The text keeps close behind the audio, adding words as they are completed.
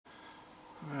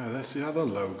there's the other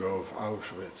logo of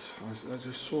Auschwitz. I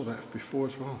just saw that before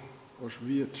as well.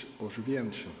 Auschwitz.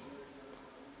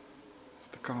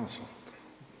 The castle.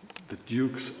 The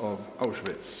Dukes of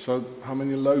Auschwitz. So how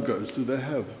many logos do they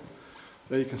have?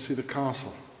 There you can see the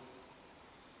castle.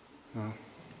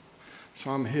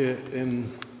 So I'm here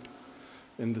in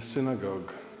the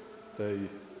synagogue. They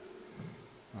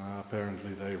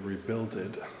apparently they rebuilt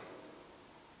it.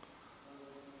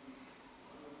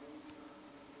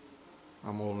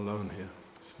 I'm all alone here.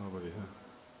 There's nobody here.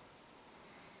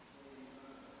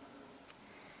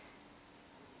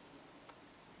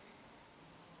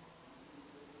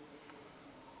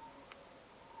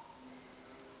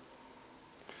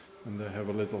 And they have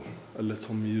a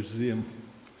little museum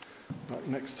right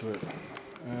next to it.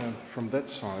 And from that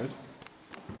side,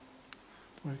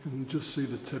 you can just see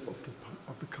the tip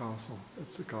of the castle.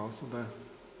 That's the castle there.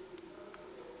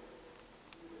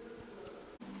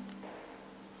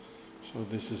 So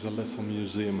this is a little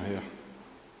museum here.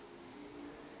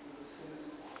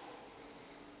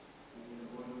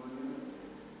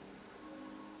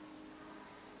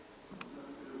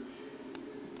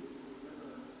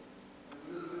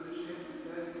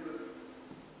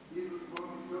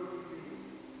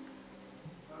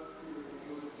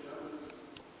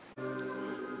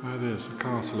 There it is, the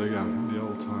castle again, the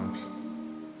old times.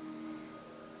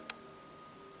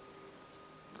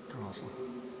 The castle.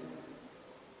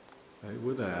 They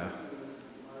were there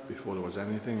before there was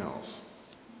anything else.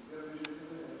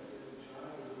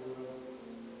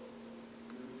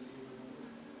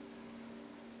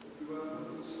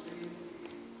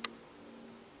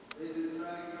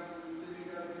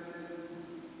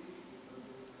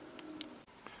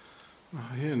 Now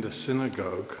here in the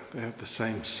synagogue, they have the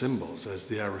same symbols as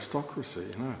the aristocracy,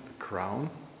 you know, the crown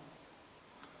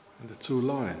and the two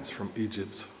lions from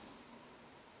Egypt.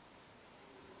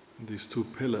 And these two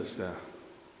pillars there,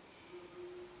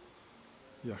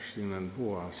 Yashin and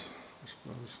Boaz, I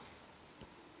suppose.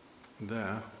 And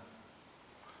there,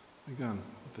 again,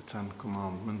 with the 10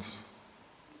 Commandments,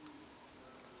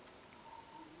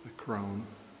 the crown,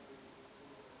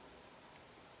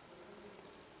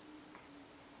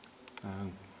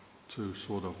 and two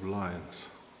sort of lions.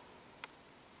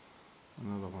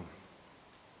 Another one.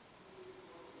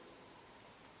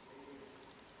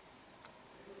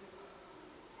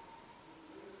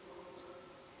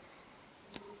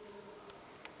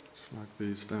 It's like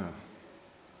these there.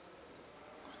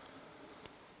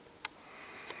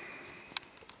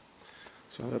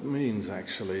 So that means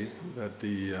actually that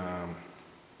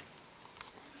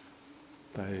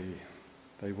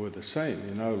they were the same,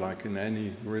 you know, like in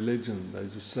any religion. They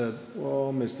just said,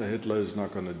 well, Mr. Hitler's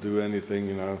not going to do anything,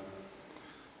 you know,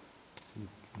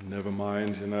 never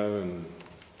mind, you know, and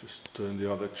just turn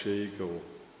the other cheek, or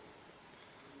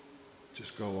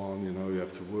just go on, you know, you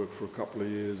have to work for a couple of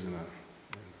years in a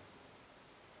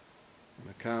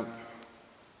camp,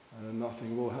 and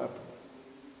nothing will happen.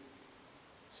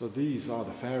 So these are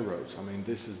the pharaohs. I mean,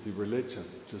 this is the religion,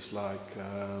 just like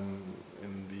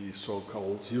in the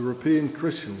so-called European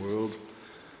Christian world,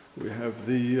 we have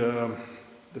the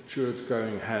church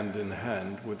going hand in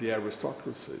hand with the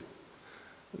aristocracy.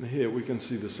 And here we can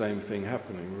see the same thing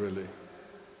happening, really.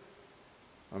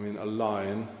 I mean, a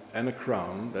lion and a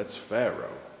crown, that's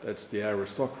Pharaoh, that's the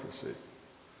aristocracy.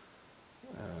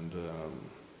 And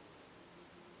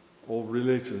all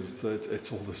religions,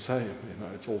 it's all the same, you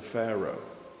know, it's all Pharaoh.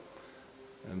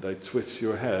 And they twist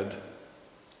your head,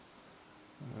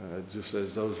 just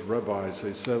as those rabbis,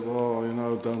 they said, well, you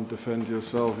know, don't defend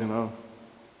yourself, you know.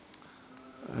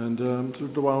 And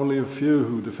there were only a few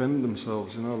who defended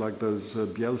themselves, you know, like those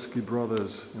Bielski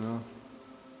brothers, you know.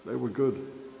 They were good.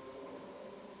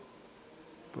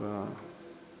 But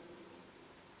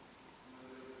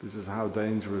this is how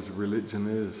dangerous religion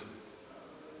is.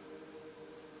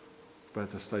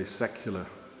 Better stay secular.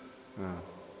 Yeah.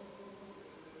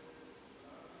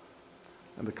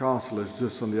 And the castle is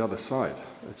just on the other side.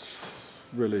 It's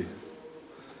really,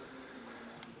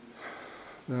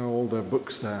 there are all their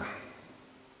books there.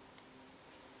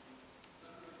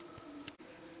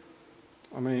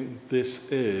 I mean, this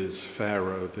is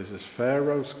Pharaoh. This is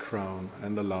Pharaoh's crown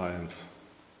and the lions.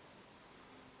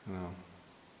 You know.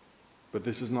 But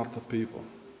this is not the people.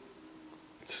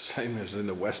 It's the same as in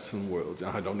the Western world. You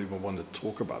know, I don't even want to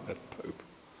talk about that Pope.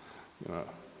 You know,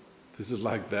 this is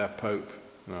like their Pope.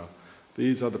 You know.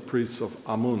 These are the priests of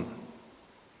Amun.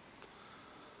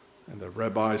 And the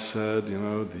rabbi said, you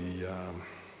know,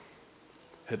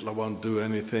 Hitler won't do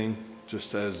anything,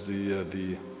 just as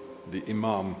the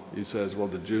imam, he says, well,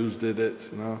 the Jews did it,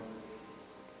 you know.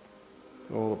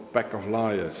 All a pack of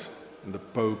liars. And the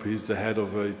Pope, he's the head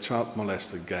of a child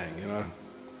molester gang, you know.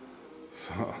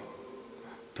 So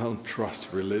don't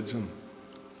trust religion.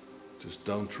 Just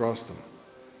don't trust them.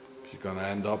 You're going to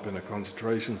end up in a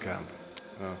concentration camp.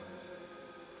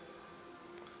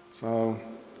 So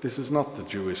this is not the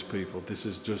Jewish people. This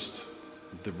is just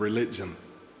the religion,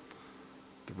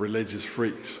 the religious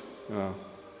freaks.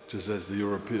 Just as the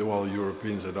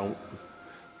Europeans, they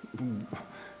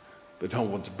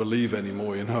don't want to believe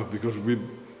anymore, because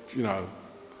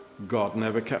God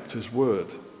never kept his word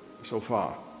so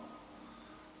far.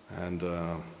 And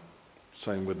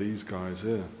same with these guys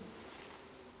here.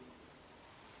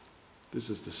 This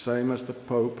is the same as the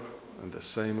Pope and the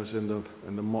same as in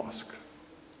the mosque.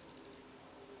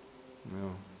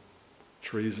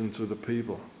 Treason to the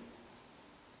people.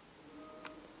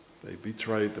 They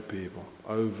betrayed the people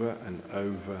over and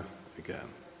over again.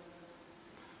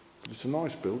 It's a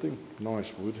nice building,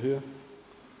 nice wood here.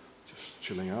 Just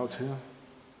chilling out here.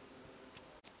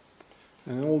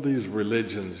 And all these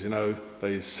religions,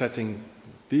 they're setting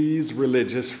these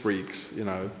religious freaks,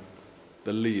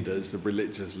 the leaders, the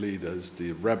religious leaders,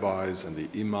 the rabbis and the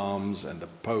imams and the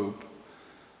Pope,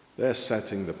 they're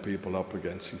setting the people up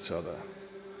against each other.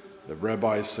 The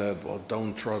rabbi said, well,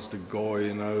 don't trust the goy,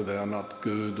 they are not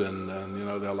good and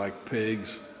they're like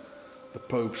pigs. The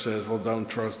Pope says, well, don't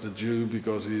trust the Jew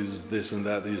because he's this and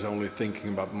that, he's only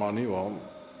thinking about money. Well,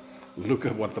 look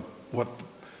at what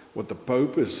the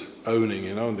Pope is owning,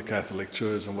 in the Catholic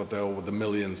Church and what the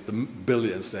millions, the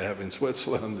billions they have in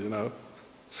Switzerland,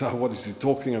 So what is he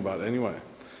talking about anyway?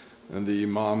 And the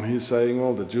Imam, he's saying,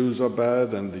 well, the Jews are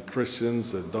bad and the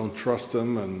Christians, don't trust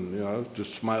them and,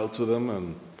 just smile to them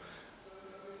and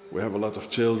we have a lot of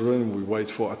children, we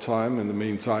wait for a time. In the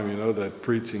meantime, they're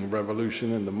preaching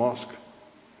revolution in the mosque.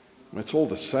 It's all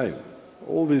the same.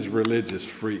 All these religious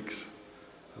freaks,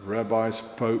 rabbis,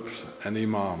 popes, and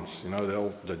imams,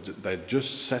 they're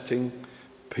just setting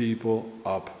people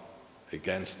up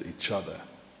against each other.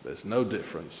 There's no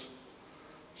difference.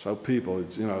 So people,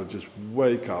 just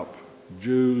wake up.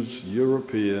 Jews,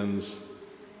 Europeans,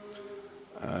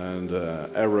 and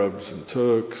Arabs and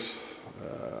Turks,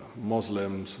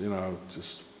 Muslims,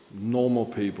 just normal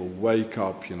people, wake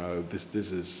up, this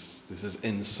is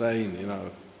insane,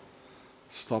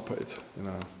 stop it,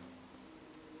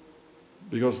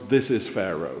 Because this is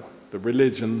Pharaoh, the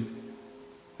religion,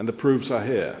 and the proofs are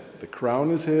here. The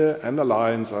crown is here and the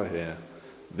lions are here.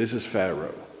 This is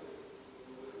Pharaoh.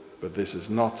 But this is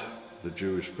not the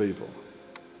Jewish people,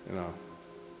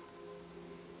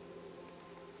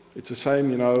 It's the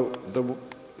same,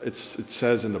 it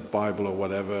says in the Bible or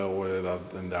whatever, or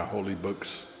in their holy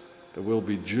books, there will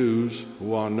be Jews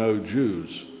who are no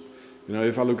Jews.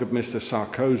 If I look at Mr.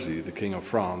 Sarkozy, the King of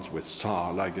France, with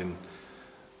Tsar,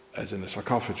 as in a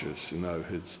sarcophagus,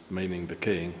 it's meaning the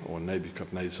king, or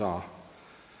Nebuchadnezzar.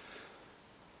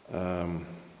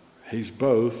 He's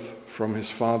both from his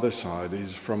father's side,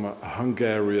 he's from a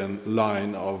Hungarian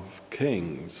line of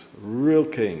kings, real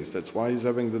kings, that's why he's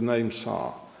having the name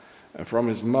Tsar. And from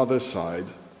his mother's side,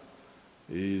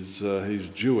 he's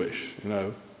Jewish,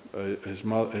 his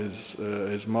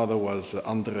mother was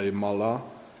Andrei Mala,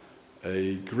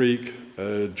 a Greek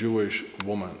Jewish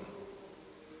woman.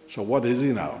 So what is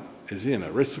he now? Is he an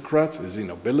aristocrat? Is he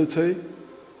nobility?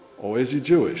 Or is he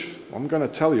Jewish? I'm going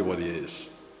to tell you what he is.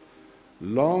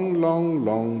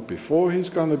 Long before he's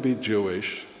going to be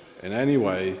Jewish in any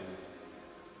way,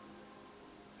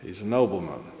 he's a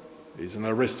nobleman. He's an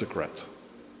aristocrat.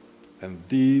 And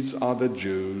these are the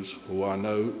Jews who are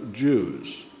no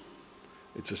Jews.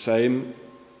 It's the same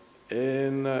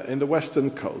in the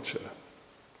Western culture.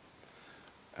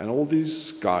 And all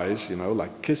these guys,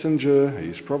 like Kissinger,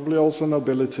 he's probably also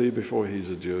nobility before he's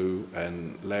a Jew,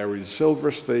 and Larry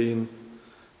Silverstein,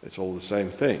 it's all the same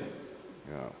thing.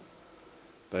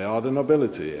 They are the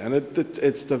nobility, and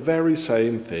it's the very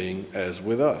same thing as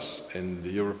with us in the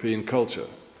European culture.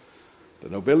 The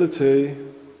nobility,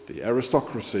 the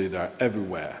aristocracy, they're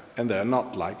everywhere, and they're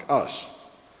not like us.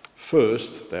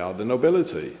 First, they are the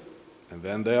nobility, and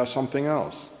then they are something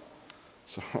else.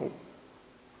 So,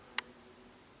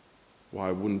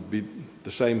 why wouldn't it be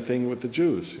the same thing with the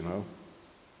Jews,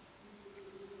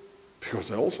 Because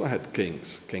they also had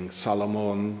kings, King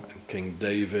Solomon and King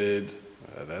David.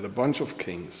 They had a bunch of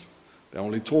kings. They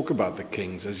only talk about the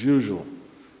kings as usual,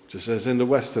 just as in the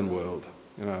Western world,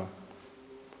 And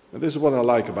this is what I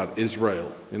like about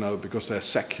Israel, because they're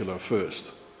secular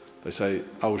first. They say,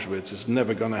 Auschwitz is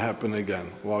never going to happen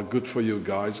again. Well, good for you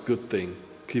guys, good thing.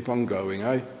 Keep on going,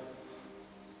 eh?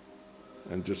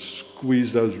 And just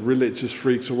squeeze those religious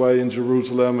freaks away in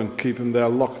Jerusalem and keep them there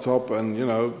locked up and,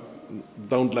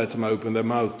 don't let them open their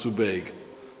mouth too big.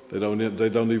 They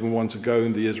don't even want to go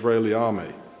in the Israeli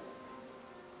army.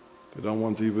 They don't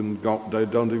want to even go, they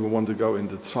don't even want to go in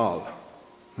the tzal,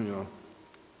 you know.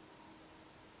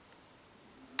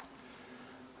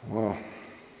 Well,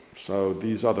 so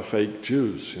these are the fake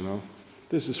Jews, you know.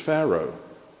 This is Pharaoh,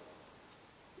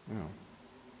 you know.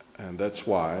 And that's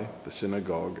why the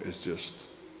synagogue is just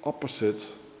opposite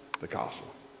the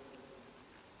castle.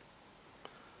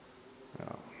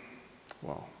 Yeah.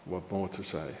 Well, what more to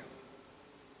say?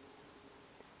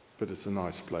 But it's a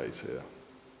nice place here.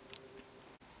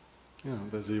 You know,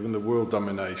 there's even the world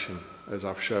domination, as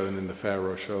I've shown in the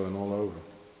Pharaoh show and all over.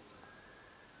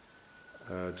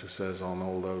 Just as on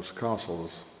all those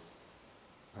castles.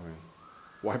 I mean,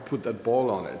 why put that ball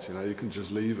on it? You know, you can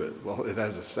just leave it. Well, it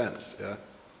has a sense, yeah?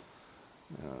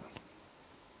 Yeah.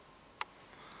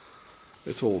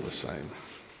 It's all the same.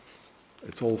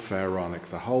 It's all pharaonic.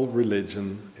 The whole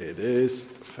religion, it is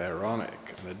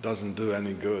pharaonic, and it doesn't do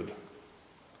any good.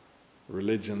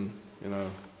 Religion, you know,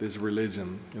 this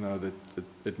religion, you know,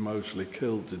 it mostly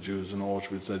killed the Jews in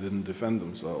Auschwitz. They didn't defend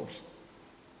themselves.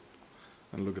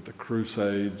 And look at the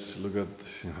Crusades, look at,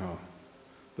 you know,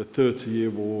 the 30-year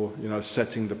war, you know,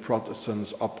 setting the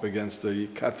Protestants up against the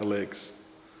Catholics.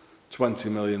 20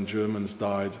 million Germans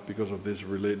died because of this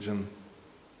religion.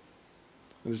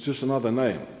 And it's just another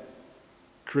name.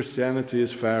 Christianity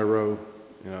is Pharaoh,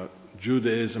 you know,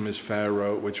 Judaism is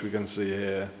Pharaoh, which we can see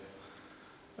here.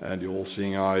 And the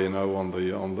all-seeing eye, you know,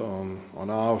 on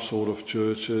our sort of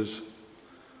churches.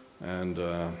 And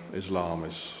Islam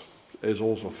is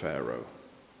also Pharaoh.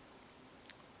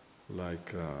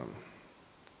 Like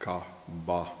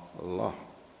Kabbalah.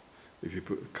 If you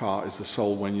put Ka is the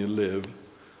soul when you live,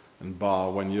 and Ba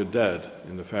when you're dead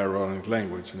in the Pharaonic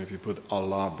language. And if you put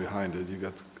Allah behind it, you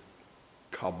get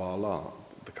Kabbalah,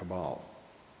 the Kabbalah.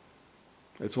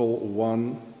 It's all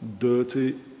one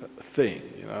dirty thing,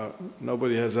 you know.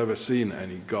 Nobody has ever seen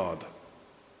any God.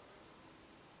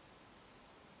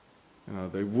 You know,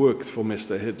 they worked for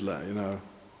Mr. Hitler, you know,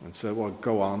 and said, well,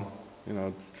 go on, you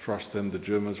know, trust him, the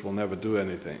Germans will never do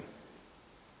anything.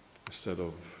 Instead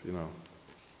of, you know,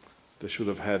 they should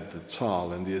have had the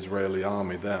Tzal and the Israeli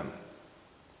army then.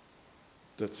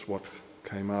 That's what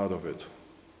came out of it.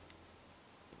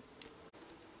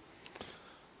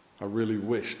 I really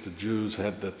wish the Jews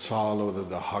had the Tzal or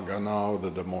the Haganah or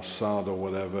the Mossad or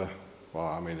whatever. Well,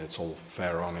 I mean, it's all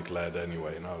pharaonic-led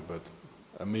anyway, you know, but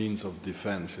a means of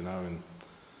defense, you know,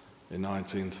 in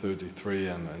 1933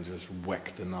 and just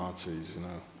whack the Nazis, you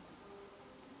know.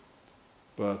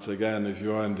 But again, if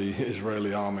you're in the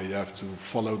Israeli army, you have to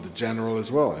follow the general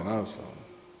as well, you know, so.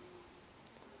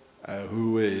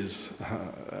 Who is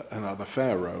another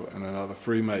Pharaoh and another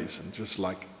Freemason, just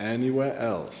like anywhere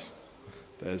else.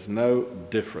 There's no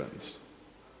difference.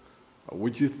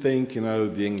 Would you think, you know,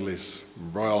 the English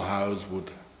royal house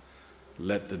would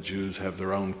let the Jews have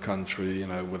their own country, you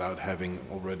know, without having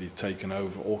already taken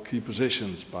over all key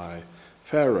positions by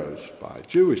pharaohs, by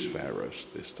Jewish pharaohs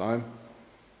this time?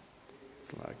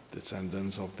 Like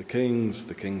descendants of the kings,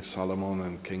 the King Solomon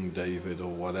and King David or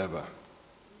whatever.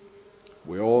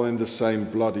 We're all in the same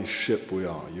bloody ship, we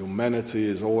are. Humanity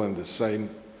is all in the same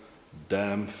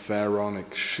damn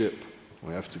pharaonic ship.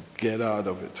 We have to get out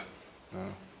of it.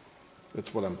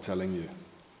 That's what I'm telling you.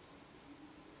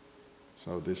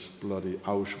 So this bloody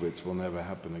Auschwitz will never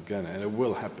happen again. And it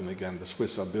will happen again. The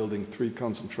Swiss are building 3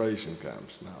 concentration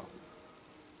camps now.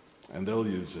 And they'll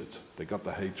use it. They got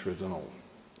the hatred and all.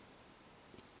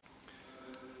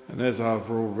 And as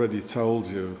I've already told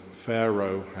you,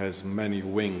 Pharaoh has many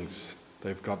wings.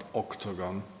 They've got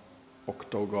octagon,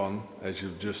 as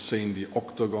you've just seen the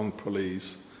octagon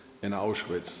police in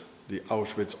Auschwitz, the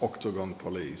Auschwitz octagon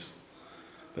police.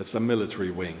 That's a military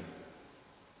wing.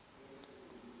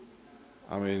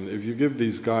 I mean, if you give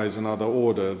these guys another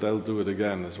order, they'll do it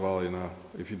again as well, you know.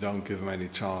 If you don't give them any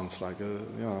chance, like, you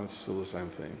know, it's still the same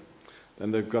thing.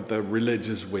 Then they've got their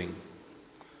religious wing.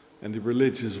 And the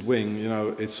religious wing, you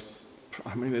know, it's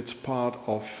part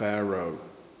of Pharaoh.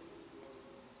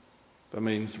 That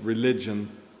means religion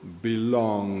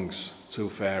belongs to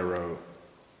Pharaoh.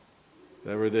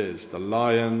 There it is, the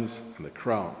lions and the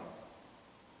crown.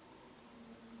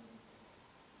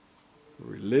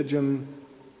 Religion,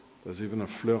 there's even a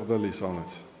fleur-de-lis on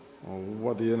it. Well,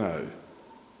 what do you know?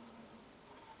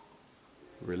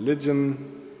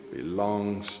 Religion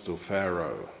belongs to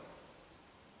Pharaoh.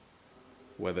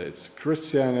 Whether it's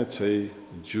Christianity,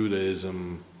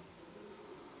 Judaism,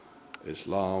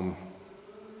 Islam,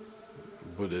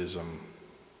 Buddhism,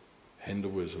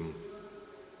 Hinduism.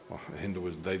 Well,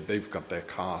 Hinduism, they've got their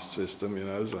caste system, you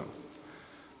know,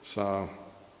 so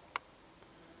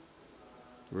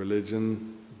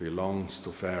religion belongs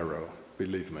to Pharaoh,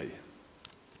 believe me.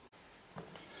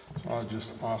 So I'll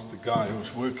just ask the guy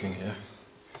who's working here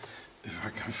if I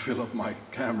can fill up my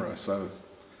camera. So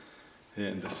here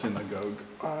in the synagogue,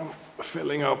 I'm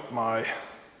filling up the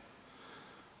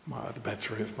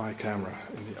battery of my camera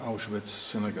in the Auschwitz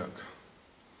Synagogue.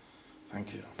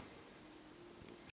 Thank you.